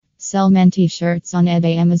Sell men t-shirts on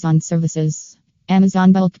eBay. Amazon services.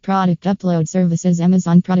 Amazon bulk product upload services.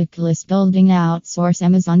 Amazon product list building outsource.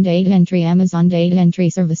 Amazon data entry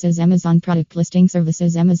services. Amazon product listing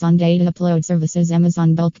services. Amazon data upload services.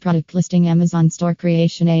 Amazon bulk product listing. Amazon store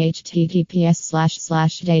creation.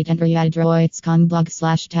 https://date entry adroits.com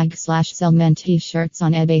blog/tag/sell men t-shirts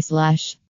on eBay/